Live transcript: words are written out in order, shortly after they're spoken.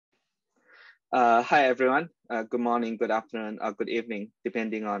Hi, everyone. Good morning, good afternoon, or good evening,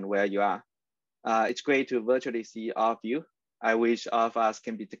 depending on where you are. It's great to virtually see all of you. I wish all of us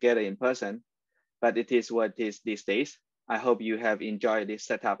can be together in person, but it is what it is these days. I hope you have enjoyed this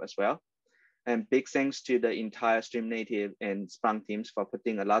setup as well. And big thanks to the entire Stream Native and Splunk teams for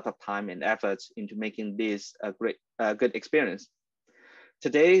putting a lot of time and efforts into making this a good experience.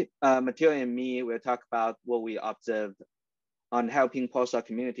 Today, Matteo and me will talk about what we observed on helping Pulsar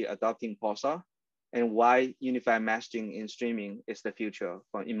community adopting Pulsar and why unified messaging in streaming is the future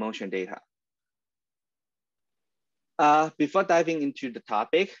for emotion data. Before diving into the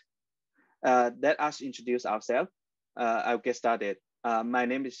topic, let us introduce ourselves. I'll get started. My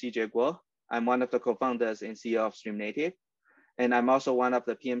name is Sijie. I'm one of the co-founders and CEO of Stream Native, and I'm also one of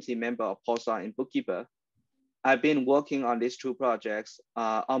the PMC member of Pulsar and Bookkeeper. I've been working on these two projects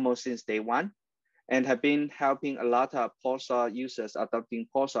almost since day one, and have been helping a lot of Pulsar users adopting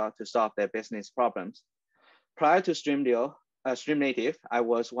Pulsar to solve their business problems. Prior to Stream Native, I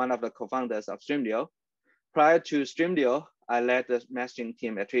was one of the co-founders of Streamlio. Prior to Streamlio, I led the messaging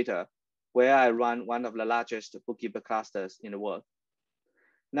team at Twitter, where I run one of the largest bookkeeper clusters in the world.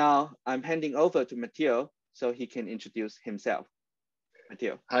 Now I'm handing over to Matteo so he can introduce himself.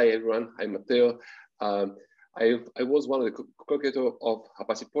 Matteo. Hi, everyone. I'm Matteo. I was one of the co-creators of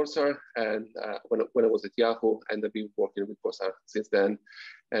Apache Pulsar, and when I was at Yahoo, and I've been working with Pulsar since then.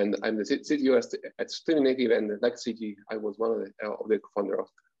 And I'm the CTO at Stream Native, and like Sijie, I was one of the co-founder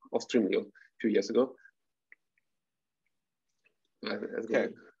of Streamlio a few years ago. Okay.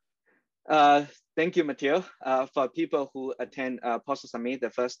 Thank you, Matteo. For people who attend Pulsar Summit the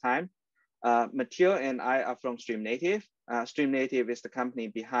first time, Matteo and I are from Stream Native. Stream Native is the company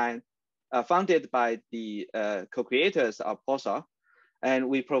behind founded by the co-creators of Pulsar, and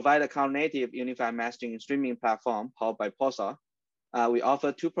we provide a cloud-native unified messaging and streaming platform powered by Pulsar. We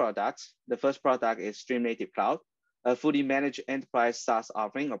offer two products. The first product is Stream Native Cloud, a fully managed enterprise SaaS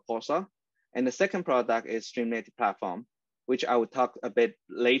offering of Pulsar, and the second product is Stream Native Platform, which I will talk a bit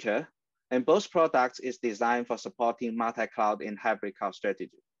later. And both products is designed for supporting multi-cloud and hybrid cloud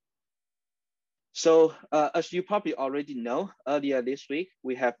strategy. So as you probably already know, earlier this week,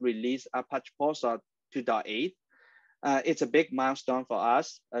 we have released Apache Pulsar 2.8. It's a big milestone for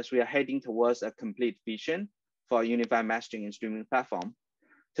us as we are heading towards a complete vision for a unified messaging and streaming platform.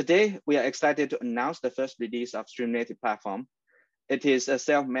 Today, we are excited to announce the first release of Stream Native Platform. It is a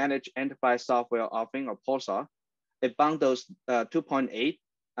self-managed enterprise software offering of Pulsar. It bundles 2.8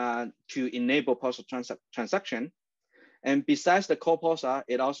 to enable Pulsar transaction. And besides the core Pulsar,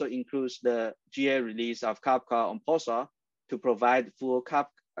 it also includes the GA release of Kafka on Pulsar to provide full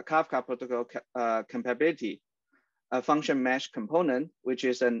Kafka protocol compatibility, a function mesh component, which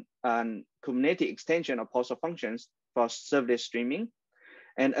is an Kubernetes extension of Pulsar functions for serverless streaming,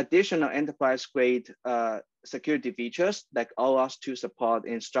 and additional enterprise-grade security features that allow us to support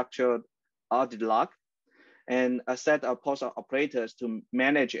in structured audit log, and a set of Pulsar operators to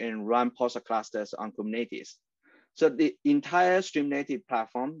manage and run Pulsar clusters on Kubernetes. So the entire Stream Native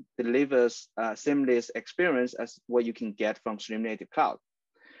platform delivers a seamless experience as what you can get from Stream Native Cloud.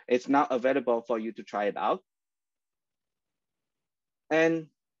 It's now available for you to try it out. And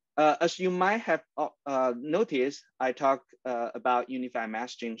as you might have noticed, I talked about unified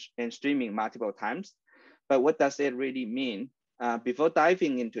messaging and streaming multiple times, but what does it really mean? Before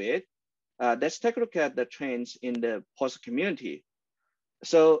diving into it, let's take a look at the trends in the Pulsar community.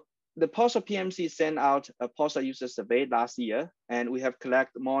 So the Pulsar PMC sent out a Pulsar user survey last year, and we have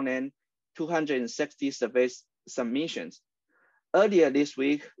collected more than 260 survey submissions. Earlier this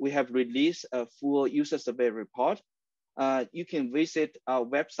week, we have released a full user survey report. You can visit our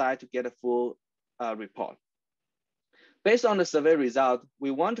website to get a full report. Based on the survey result, we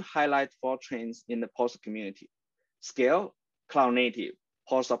want to highlight 4 trends in the Pulsar community: scale, cloud native,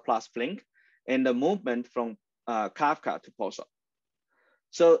 Pulsar plus Flink, and the movement from Kafka to Pulsar.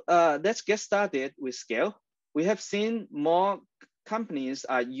 So let's get started with scale. We have seen more companies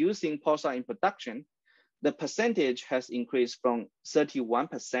are using Pulsar in production. The percentage has increased from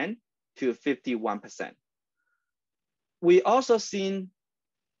 31% to 51%. We also seen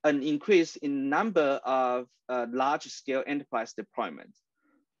an increase in number of large-scale enterprise deployments.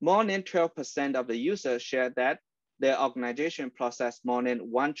 More than 12% of the users shared that their organization processed more than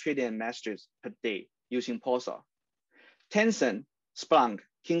 1 trillion messages per day using Pulsar. Tencent, Splunk,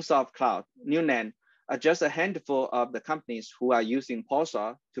 Kingsoft Cloud, Newland are just a handful of the companies who are using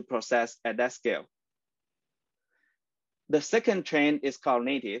Pulsar to process at that scale. The second trend is cloud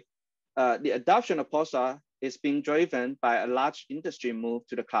native. The adoption of Pulsar is being driven by a large industry move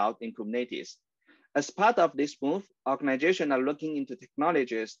to the cloud in Kubernetes. As part of this move, organizations are looking into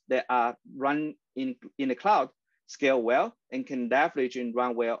technologies that are run in the cloud, scale well, and can leverage and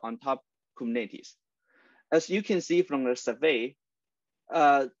run well on top Kubernetes. As you can see from the survey,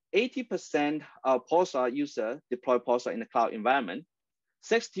 80% of Pulsar users deploy Pulsar in the cloud environment.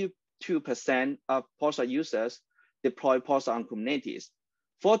 62% of Pulsar users deploy Pulsar on Kubernetes.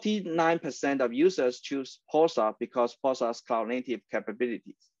 49% of users choose Pulsar because Pulsar's cloud native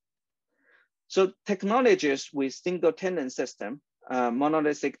capabilities. So technologies with single tenant system,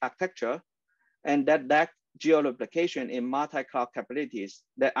 monolithic architecture, and that lack geo-replication in multi-cloud capabilities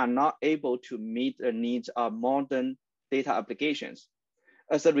that are not able to meet the needs of modern data applications.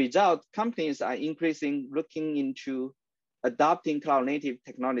 As a result, companies are increasingly looking into adopting cloud-native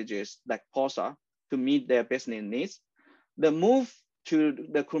technologies like Pulsar to meet their business needs. The move to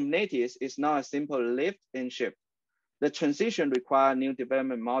the Kubernetes is not a simple lift and shift. The transition requires new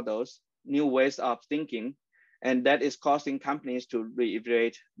development models, new ways of thinking, and that is causing companies to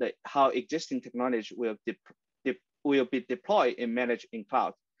reevaluate how existing technology will be deployed and managed in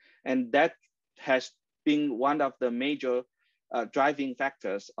cloud. And that has been one of the major driving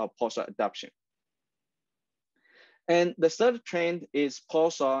factors of Pulsar adoption. And the third trend is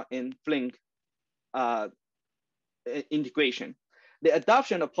Pulsar and Flink integration. The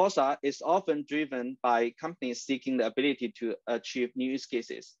adoption of Pulsar is often driven by companies seeking the ability to achieve new use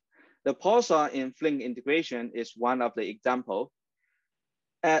cases. The Pulsar and Flink integration is one of the examples.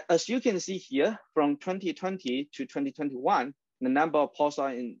 As you can see here, from 2020 to 2021, the number of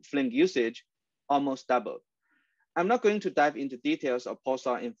Pulsar and Flink usage almost doubled. I'm not going to dive into details of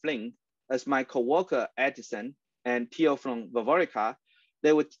Pulsar and Flink, as my coworker Edison and Theo from Vivorica,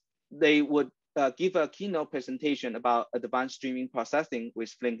 they would give a keynote presentation about advanced streaming processing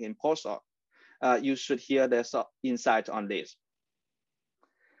with Flink and Pulsar. You should hear their insight on this.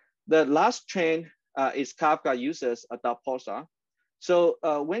 The last trend is Kafka users adopt Pulsar. So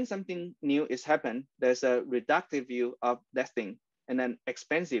when something new is happened, there's a reductive view of that thing and an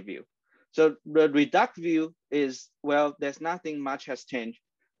expansive view. So the reductive view is, well, there's nothing much has changed.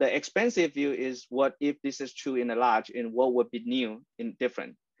 The expansive view is what if this is true in a large and what would be new and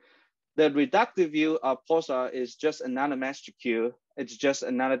different. The reductive view of Pulsar is just another master queue. It's just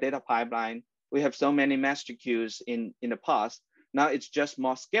another data pipeline. We have so many master queues in the past. Now it's just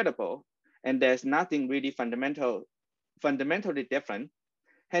more scalable, and there's nothing really fundamentally different.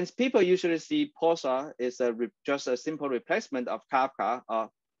 Hence, people usually see Pulsar as just a simple replacement of Kafka, or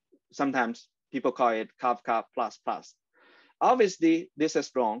sometimes people call it Kafka++. Obviously, this is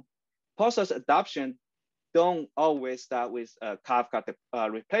wrong. Pulsar's adoption don't always start with Kafka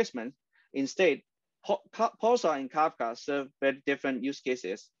replacement. Instead, Pulsar and Kafka serve very different use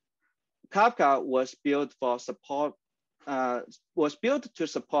cases. Kafka was built to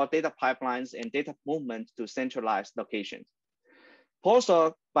support data pipelines and data movement to centralized locations.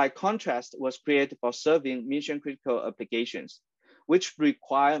 Pulsar, by contrast, was created for serving mission-critical applications, which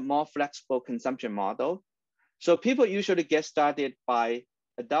require more flexible consumption model. So people usually get started by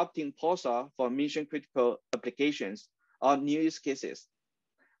adopting Pulsar for mission-critical applications or new use cases.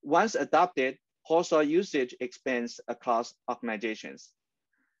 Once adopted, Pulsar usage expands across organizations.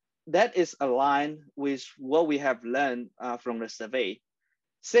 That is aligned with what we have learned from the survey.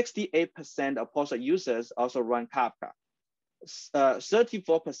 68% of Pulsar users also run Kafka.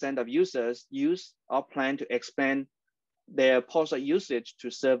 34% of users use or plan to expand their Pulsar usage to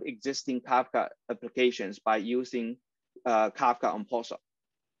serve existing Kafka applications by using Kafka on Pulsar.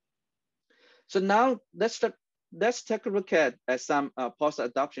 So now let's take a look at some Pulsar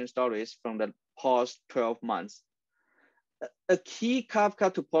adoption stories from the past 12 months. A key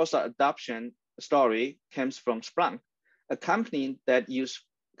Kafka to Pulsar adoption story comes from Splunk, a company that used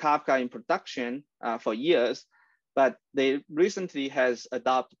Kafka in production for years, but they recently has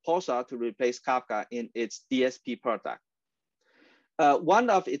adopted Pulsar to replace Kafka in its DSP product.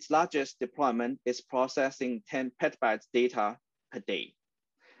 One of its largest deployment is processing 10 petabytes data per day.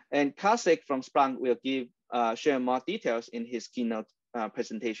 And Karthik from Splunk will share more details in his keynote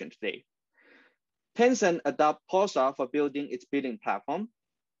presentation today. Tencent adopted Pulsar for building its billing platform.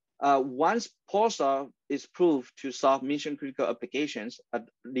 Once Pulsar is proved to solve mission-critical applications,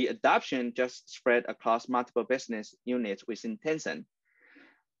 the adoption just spread across multiple business units within Tencent.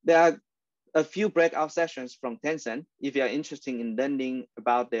 There are a few breakout sessions from Tencent. If you are interested in learning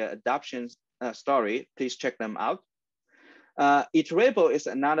about their adoption story, please check them out. Iterable is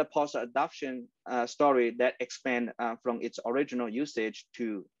another Pulsar adoption story that expands from its original usage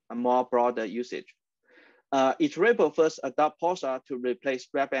to a more broader usage. Iterable first adopted Pulsar to replace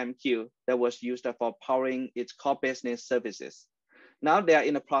RabbitMQ that was used for powering its core business services. Now they are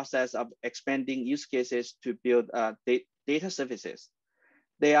in the process of expanding use cases to build data services.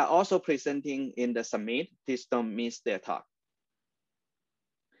 They are also presenting in the summit. Please don't miss their talk.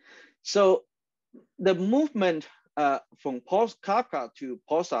 So the movement from Kafka to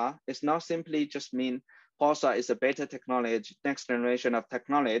Pulsar is not simply just mean Pulsar is a better technology, next generation of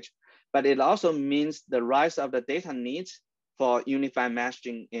technology, but it also means the rise of the data needs for unified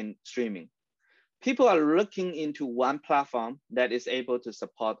messaging in streaming. People are looking into one platform that is able to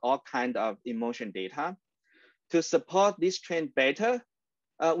support all kinds of emotion data. To support this trend better,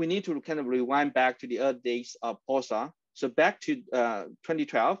 we need to kind of rewind back to the early days of Pulsar. So back to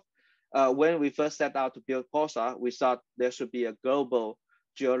 2012, when we first set out to build Pulsar, we thought there should be a global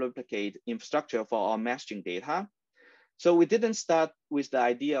geo-replicated infrastructure for our messaging data. So we didn't start with the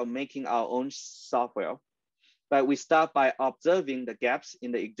idea of making our own software, but we start by observing the gaps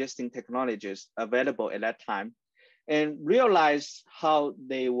in the existing technologies available at that time and realize how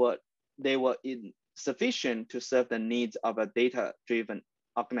they were insufficient to serve the needs of a data-driven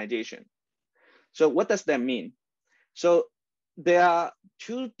organization. So what does that mean? So there are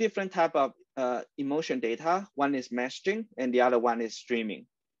two different types of emotion data. One is messaging and the other one is streaming.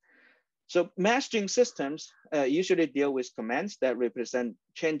 So messaging systems usually deal with commands that represent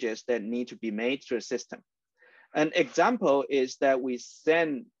changes that need to be made to a system. An example is that we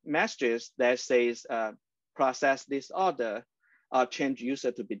send messages that says process this order or change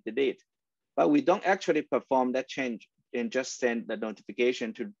user to be deleted, but we don't actually perform that change and just send the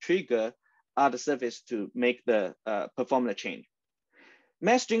notification to trigger other service to make the perform the change.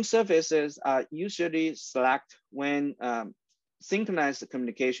 Messaging services are usually slacked when synchronized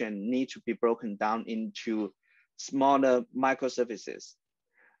communication needs to be broken down into smaller microservices.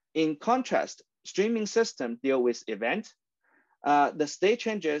 In contrast, streaming systems deal with events. The state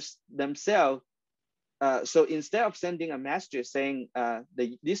changes themselves. So instead of sending a message saying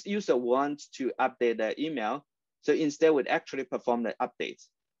this user wants to update their email, so instead would actually perform the updates.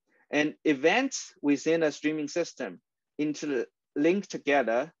 And events within a streaming system interlink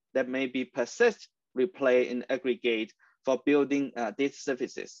together that may be persist, replay, and aggregate for building data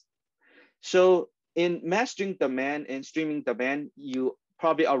services. So in messaging domain and streaming domain, you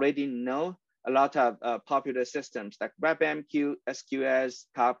probably already know a lot of popular systems like RabbitMQ, SQS,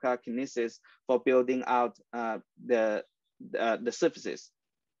 Kafka, Kinesis for building out the services.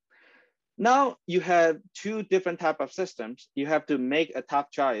 Now you have two different types of systems. You have to make a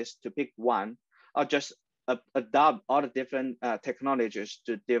tough choice to pick one, or just adopt all the different technologies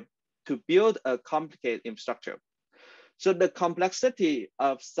to build a complicated infrastructure. So the complexity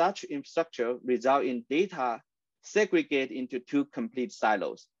of such infrastructure results in data segregated into two complete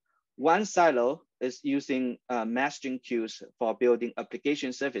silos. One silo is using messaging queues for building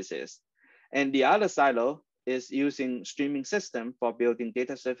application services, and the other silo is using streaming system for building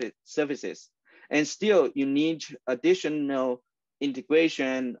data services. And still, you need additional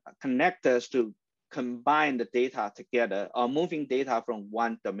integration connectors to combine the data together or moving data from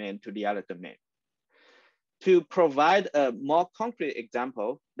one domain to the other domain. To provide a more concrete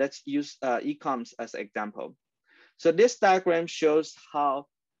example, let's use e-coms as an example. So this diagram shows how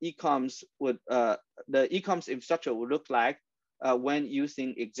e-coms would, the e-coms infrastructure would look like when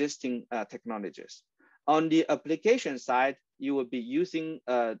using existing technologies. On the application side, you will be using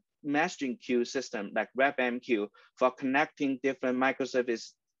a messaging queue system like RabbitMQ for connecting different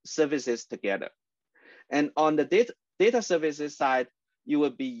services together. And on the data services side, you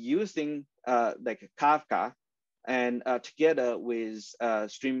will be using like Kafka and together with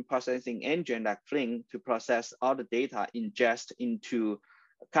stream processing engine like Flink to process all the data ingest into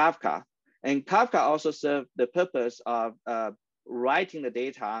Kafka. And Kafka also serves the purpose of writing the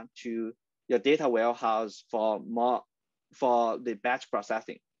data to your data warehouse for the batch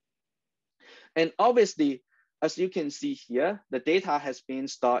processing. And obviously, as you can see here, the data has been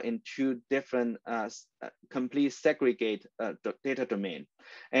stored in two different complete segregated data domain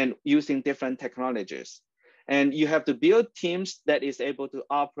and using different technologies. And you have to build teams that is able to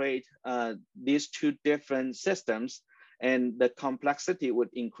operate these two different systems, and the complexity would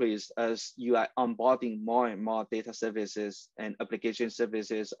increase as you are onboarding more and more data services and application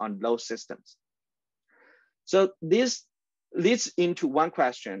services on those systems. So this leads into one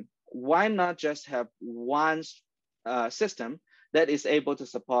question: why not just have one system that is able to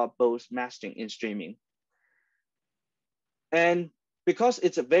support both messaging and streaming? And because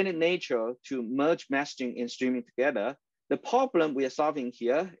it's a very nature to merge messaging and streaming together, the problem we are solving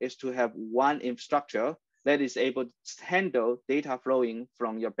here is to have one infrastructure that is able to handle data flowing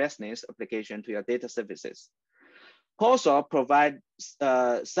from your business application to your data services. Pulsar provides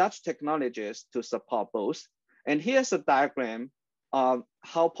such technologies to support both. And here's a diagram how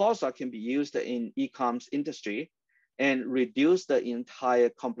Pulsar can be used in e-commerce industry and reduce the entire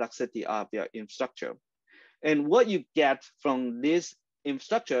complexity of your infrastructure. And what you get from this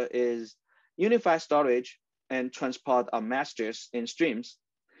infrastructure is unified storage and transport of messages and streams.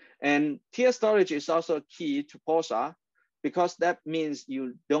 And tier storage is also key to Pulsar because that means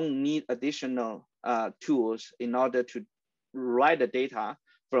you don't need additional tools in order to write the data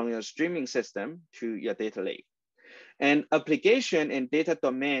from your streaming system to your data lake. And application and data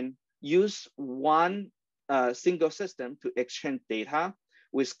domain use one single system to exchange data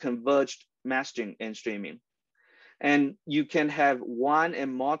with converged messaging and streaming. And you can have one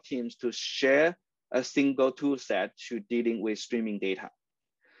and more teams to share a single tool set to dealing with streaming data.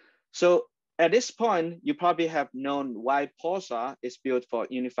 So at this point, you probably have known why Pulsar is built for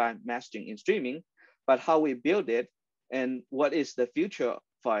unified messaging and streaming, but how we build it and what is the future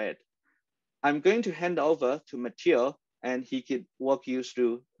for it. I'm going to hand over to Matteo and he could walk you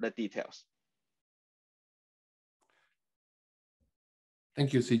through the details.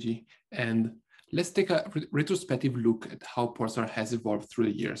 Thank you, Sijie. And let's take a retrospective look at how Pulsar has evolved through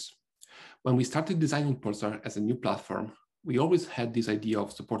the years. When we started designing Pulsar as a new platform, we always had this idea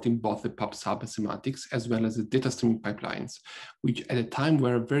of supporting both the pub/sub semantics as well as the data streaming pipelines, which at the time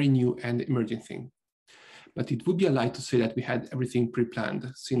were a very new and emerging thing. But it would be a lie to say that we had everything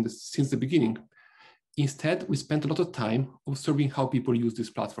pre-planned since the beginning. Instead, we spent a lot of time observing how people use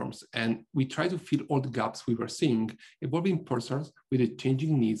these platforms, and we tried to fill all the gaps we were seeing, evolving Pulsar with the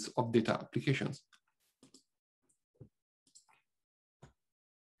changing needs of data applications.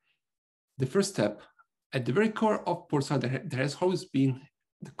 The first step, at the very core of Pulsar, there has always been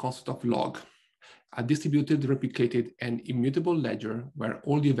the concept of log, a distributed, replicated, and immutable ledger where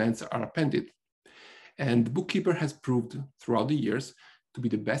all the events are appended. And Bookkeeper has proved throughout the years to be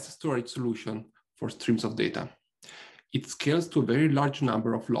the best storage solution for streams of data. It scales to a very large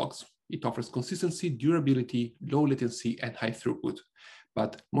number of logs. It offers consistency, durability, low latency, and high throughput.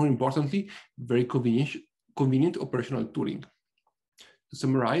 But more importantly, very convenient operational tooling. To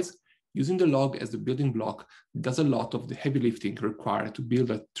summarize, using the log as the building block does a lot of the heavy lifting required to build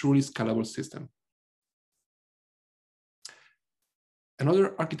a truly scalable system.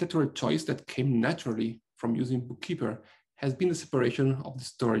 Another architectural choice that came naturally from using Bookkeeper has been the separation of the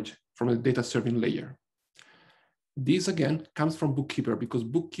storage from the data serving layer. This again comes from Bookkeeper because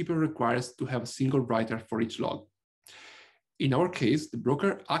Bookkeeper requires to have a single writer for each log. In our case, the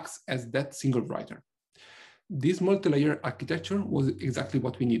broker acts as that single writer. This multi-layer architecture was exactly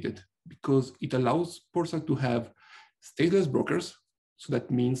what we needed because it allows Pulsar to have stateless brokers. So that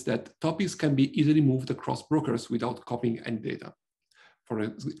means that topics can be easily moved across brokers without copying any data.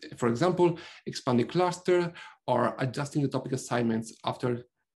 For example, expanding cluster or adjusting the topic assignments after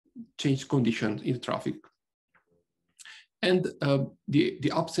change conditions in traffic. And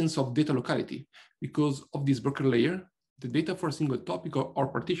the absence of data locality. Because of this broker layer, the data for a single topic or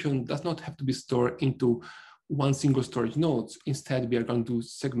partition does not have to be stored into one single storage node. Instead, we are going to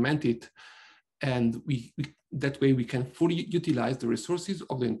segment it, and that way we can fully utilize the resources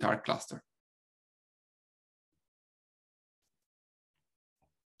of the entire cluster.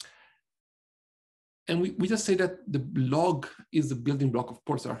 And we just say that the log is the building block of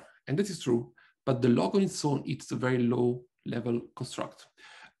Pulsar, and that is true, but the log on its own, it's a very low level construct.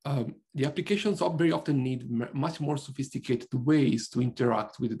 The applications very often need much more sophisticated ways to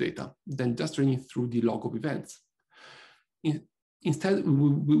interact with the data than just running through the log of events. Instead,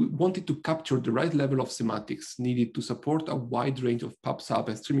 we wanted to capture the right level of semantics needed to support a wide range of pub/sub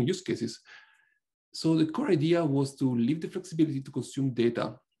and streaming use cases. So the core idea was to leave the flexibility to consume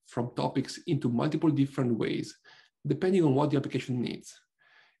data from topics into multiple different ways, depending on what the application needs.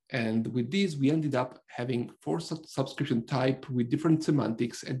 And with this, we ended up having 4 subscription types with different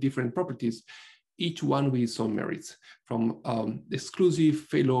semantics and different properties, each one with its own merits, from exclusive,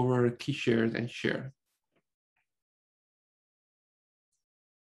 failover, key shared, and share.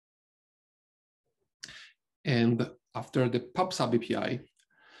 And after the pub/sub API,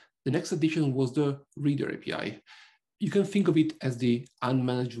 the next addition was the reader API. You can think of it as the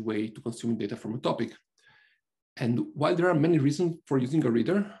unmanaged way to consume data from a topic. And while there are many reasons for using a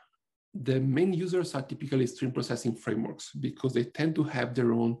reader, the main users are typically stream processing frameworks because they tend to have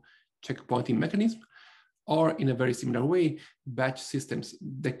their own checkpointing mechanism, or in a very similar way, batch systems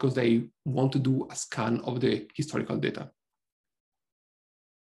because they want to do a scan of the historical data.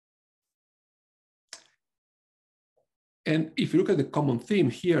 And if you look at the common theme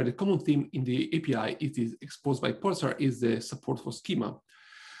here, the common theme in the API is exposed by Pulsar is the support for schema.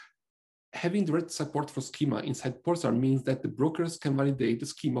 Having direct support for schema inside Pulsar means that the brokers can validate the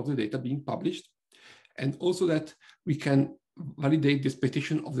schema of the data being published, and also that we can validate the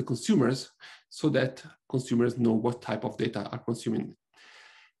expectation of the consumers so that consumers know what type of data are consuming.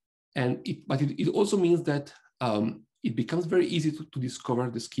 But it also means that it becomes very easy to discover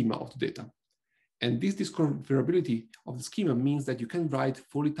the schema of the data. And this discoverability of the schema means that you can write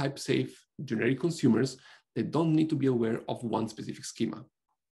fully type safe generic consumers that don't need to be aware of one specific schema.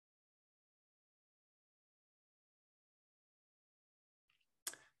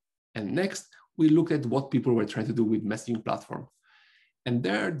 And next, we looked at what people were trying to do with messaging platform. And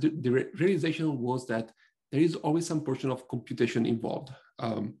there, the realization was that there is always some portion of computation involved.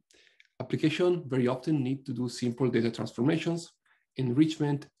 Application very often need to do simple data transformations,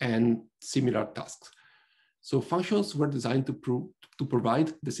 enrichment, and similar tasks. So functions were designed to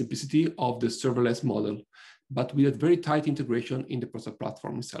provide the simplicity of the serverless model, but with a very tight integration in the Pulsar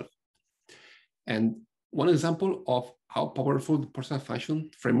platform itself. And one example of how powerful the Pulsar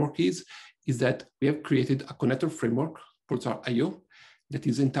function framework is that we have created a connector framework, Pulsar IO, that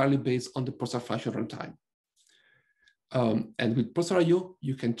is entirely based on the Pulsar function runtime. And with Pulsar IO,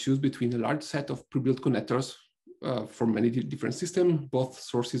 you can choose between a large set of pre-built connectors from many different systems, both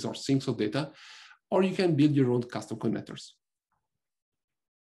sources or sinks of data, or you can build your own custom connectors.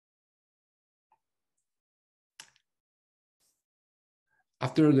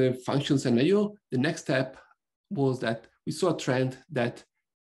 After the functions and IO, the next step was that we saw a trend that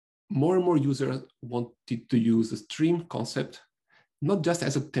more and more users wanted to use the stream concept, not just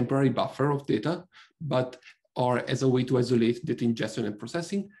as a temporary buffer of data, or as a way to isolate data ingestion and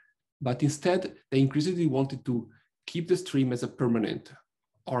processing, but instead they increasingly wanted to keep the stream as a permanent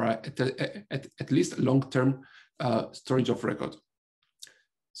or at least long-term storage of record.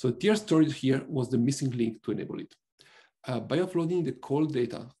 So tier storage here was the missing link to enable it. By offloading the cold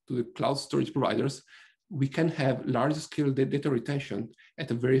data to the cloud storage providers, we can have large-scale data retention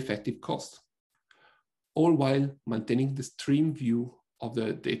at a very effective cost, all while maintaining the stream view of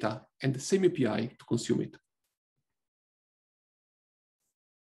the data and the same API to consume it.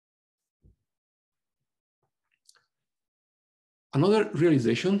 Another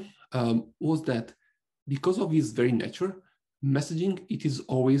realization was that because of its very nature, messaging, it is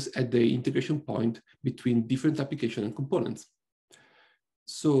always at the integration point between different application and components.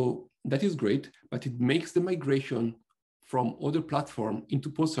 So that is great, but it makes the migration from other platform into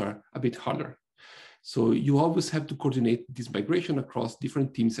Pulsar a bit harder. So you always have to coordinate this migration across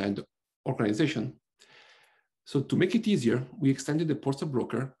different teams and organization. So to make it easier, we extended the Pulsar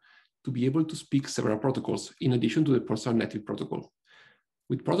broker to be able to speak several protocols in addition to the Pulsar native protocol.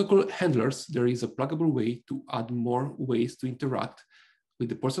 With protocol handlers, there is a pluggable way to add more ways to interact with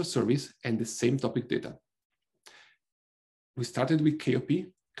the Pulsar service and the same topic data. We started with KOP,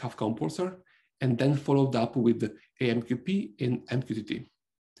 Kafka on Pulsar, and then followed up with the AMQP and MQTT.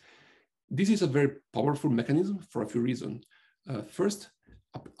 This is a very powerful mechanism for a few reasons. First,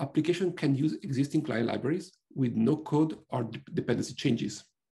 application can use existing client libraries with no code or dependency changes.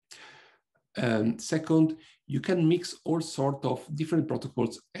 Second, you can mix all sorts of different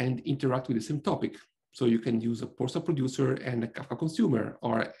protocols and interact with the same topic. So you can use a Pulsar producer and a Kafka consumer,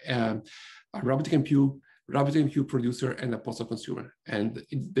 or a RabbitMQ producer and a Pulsar consumer, and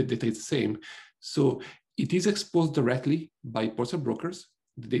the data is the same. So it is exposed directly by Pulsar brokers.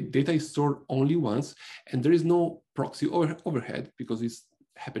 The data is stored only once, and there is no proxy overhead because it's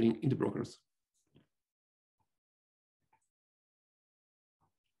happening in the brokers.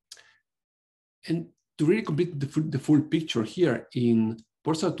 And to really complete the full picture here, in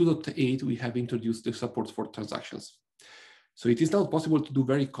Pulsar 2.8, we have introduced the support for transactions. So it is now possible to do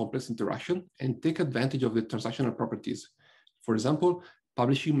very complex interaction and take advantage of the transactional properties. For example,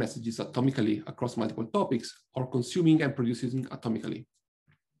 publishing messages atomically across multiple topics, or consuming and producing atomically.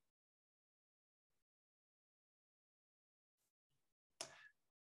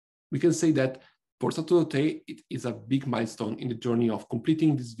 We can say that Pulsar 2.8 is a big milestone in the journey of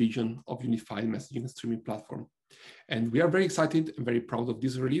completing this vision of unified messaging and streaming platform. And we are very excited and very proud of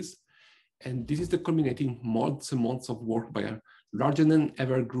this release. And this is the culminating months and months of work by a larger than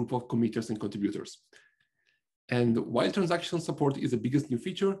ever group of committers and contributors. And while transaction support is the biggest new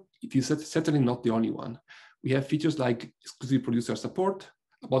feature, it is certainly not the only one. We have features like exclusive producer support,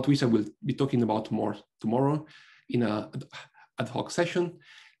 about which I will be talking about more tomorrow in an ad hoc session,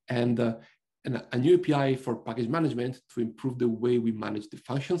 and a new API for package management to improve the way we manage the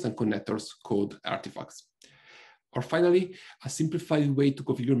functions and connectors code artifacts. Or finally, a simplified way to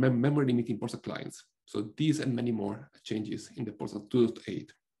configure memory limiting Pulsar clients. So these and many more changes in the Pulsar 2.8.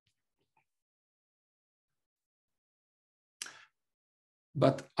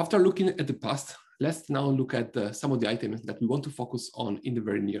 But after looking at the past, let's now look at some of the items that we want to focus on in the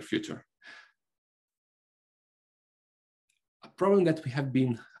very near future. problem that we have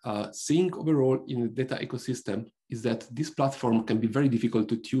been seeing overall in the data ecosystem is that this platform can be very difficult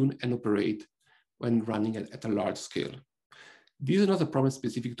to tune and operate when running at a large scale. This is not a problem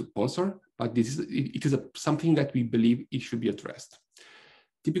specific to Pulsar, but it is something that we believe it should be addressed.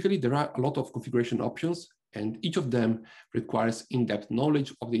 Typically, there are a lot of configuration options, and each of them requires in-depth knowledge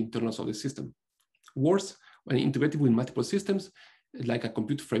of the internals of the system. Worse, when integrated with multiple systems, like a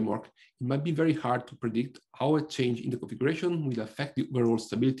compute framework, it might be very hard to predict how a change in the configuration will affect the overall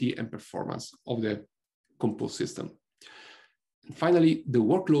stability and performance of the composed system. And finally, the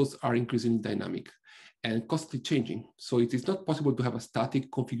workloads are increasingly dynamic and constantly changing. So it is not possible to have a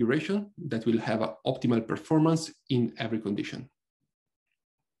static configuration that will have an optimal performance in every condition.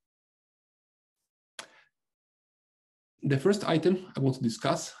 The first item I want to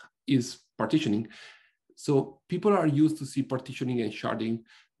discuss is partitioning. So people are used to see partitioning and sharding,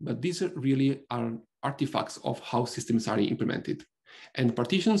 but these really are artifacts of how systems are implemented. And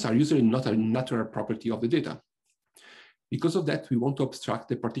partitions are usually not a natural property of the data. Because of that, we want to abstract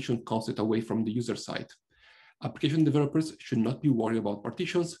the partition concept away from the user side. Application developers should not be worried about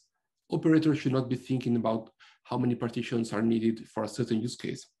partitions. Operators should not be thinking about how many partitions are needed for a certain use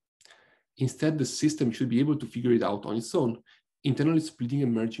case. Instead, the system should be able to figure it out on its own, internally splitting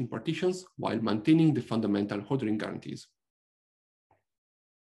and merging partitions while maintaining the fundamental ordering guarantees.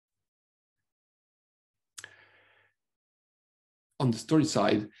 On the storage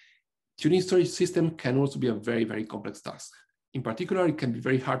side, tuning storage system can also be a very, very complex task. In particular, it can be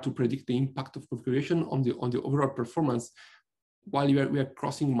very hard to predict the impact of configuration on the overall performance while we are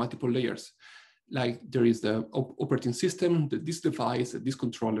crossing multiple layers. Like there is the operating system, this device, this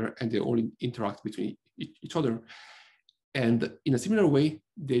controller, and they all interact between each other. And in a similar way,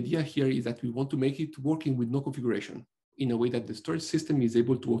 the idea here is that we want to make it working with no configuration in a way that the storage system is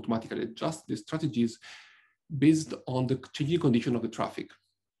able to automatically adjust the strategies based on the changing condition of the traffic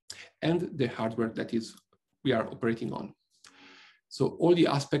and the hardware that we are operating on. So all the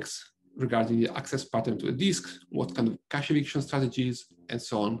aspects regarding the access pattern to the disk, what kind of cache eviction strategies, and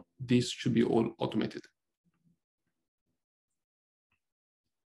so on, this should be all automated.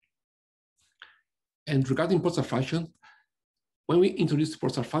 And regarding Pulsar functions, when we introduced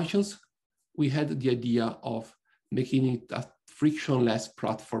Pulsar functions, we had the idea of making it a frictionless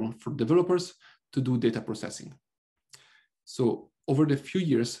platform for developers to do data processing. So over the few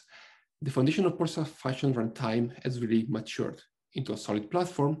years, the foundation of Pulsar function runtime has really matured into a solid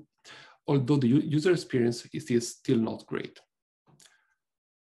platform, although the user experience is still not great.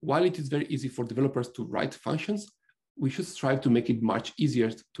 While it is very easy for developers to write functions, we should strive to make it much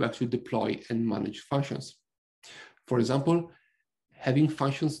easier to actually deploy and manage functions. For example, having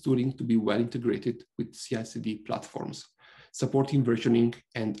functions tooling to be well integrated with CI/CD platforms, supporting versioning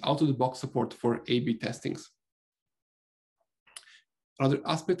and out-of-the-box support for A/B testings. Another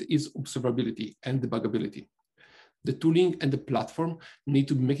aspect is observability and debuggability. The tooling and the platform need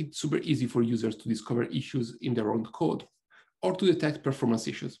to make it super easy for users to discover issues in their own code or to detect performance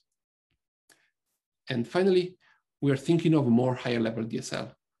issues. And finally, we are thinking of a more higher level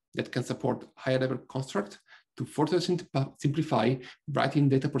DSL that can support higher level construct to further simplify writing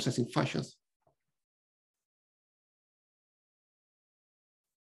data processing functions.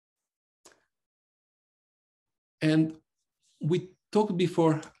 And we talked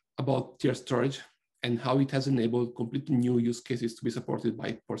before about tier storage and how it has enabled completely new use cases to be supported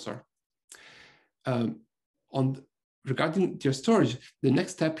by Pulsar. Regarding tier storage, the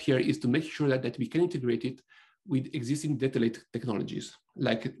next step here is to make sure that we can integrate it with existing data lake technologies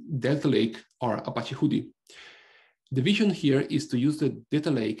like Delta Lake or Apache Hudi. The vision here is to use the data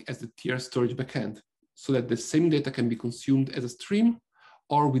lake as the tier storage backend so that the same data can be consumed as a stream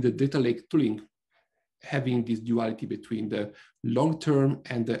or with the data lake tooling, having this duality between the long-term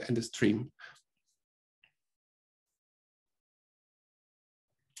and the stream.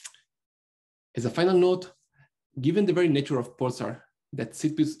 As a final note, given the very nature of Pulsar that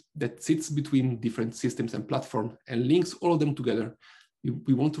sits between different systems and platforms and links all of them together,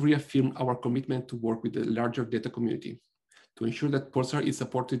 we want to reaffirm our commitment to work with the larger data community to ensure that Pulsar is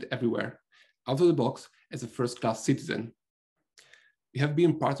supported everywhere, out of the box as a first-class citizen. We have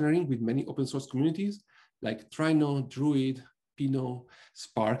been partnering with many open source communities like Trino, Druid, Pino,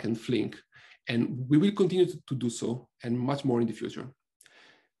 Spark, and Flink, and we will continue to do so and much more in the future.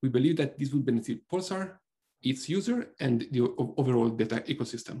 We believe that this will benefit Pulsar, its user, and the overall data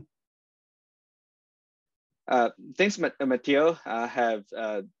ecosystem. Thanks, Matteo. I have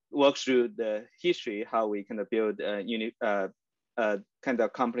worked through the history, how we kind of build a kind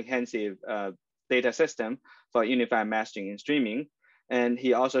of comprehensive data system for unified messaging and streaming. And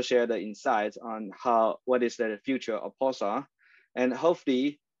he also shared the insights on what is the future of Pulsar. And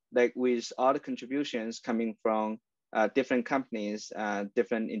hopefully, like with all the contributions coming from different companies,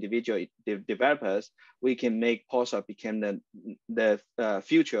 different individual developers, we can make Pulsar become the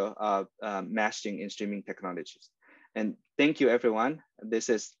future of messaging and streaming technologies. And thank you, everyone. This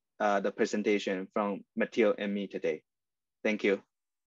is the presentation from Matteo and me today. Thank you.